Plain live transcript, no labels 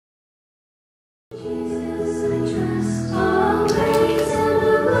To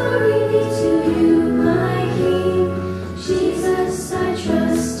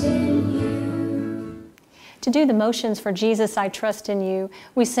do the motions for Jesus, I trust in you,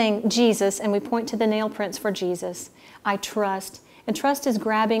 we sing Jesus and we point to the nail prints for Jesus. I trust. And trust is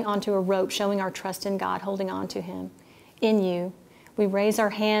grabbing onto a rope, showing our trust in God, holding on to Him. In you, we raise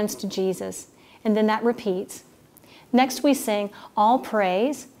our hands to Jesus, and then that repeats. Next we sing all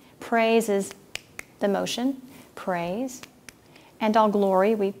praise. Praise is the motion, praise. And all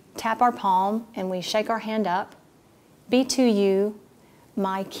glory, we tap our palm and we shake our hand up. Be to you,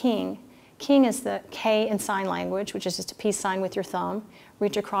 my King. King is the K in sign language, which is just a peace sign with your thumb.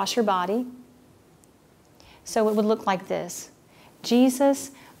 Reach across your body. So it would look like this.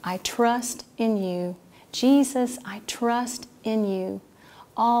 Jesus, I trust in you. Jesus, I trust in you.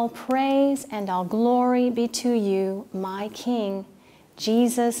 All praise and all glory be to you, my King.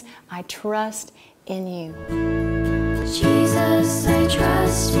 Jesus, I trust in you. Jesus, I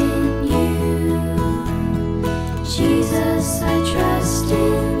trust in you. Jesus, I trust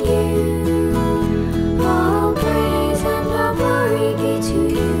in you.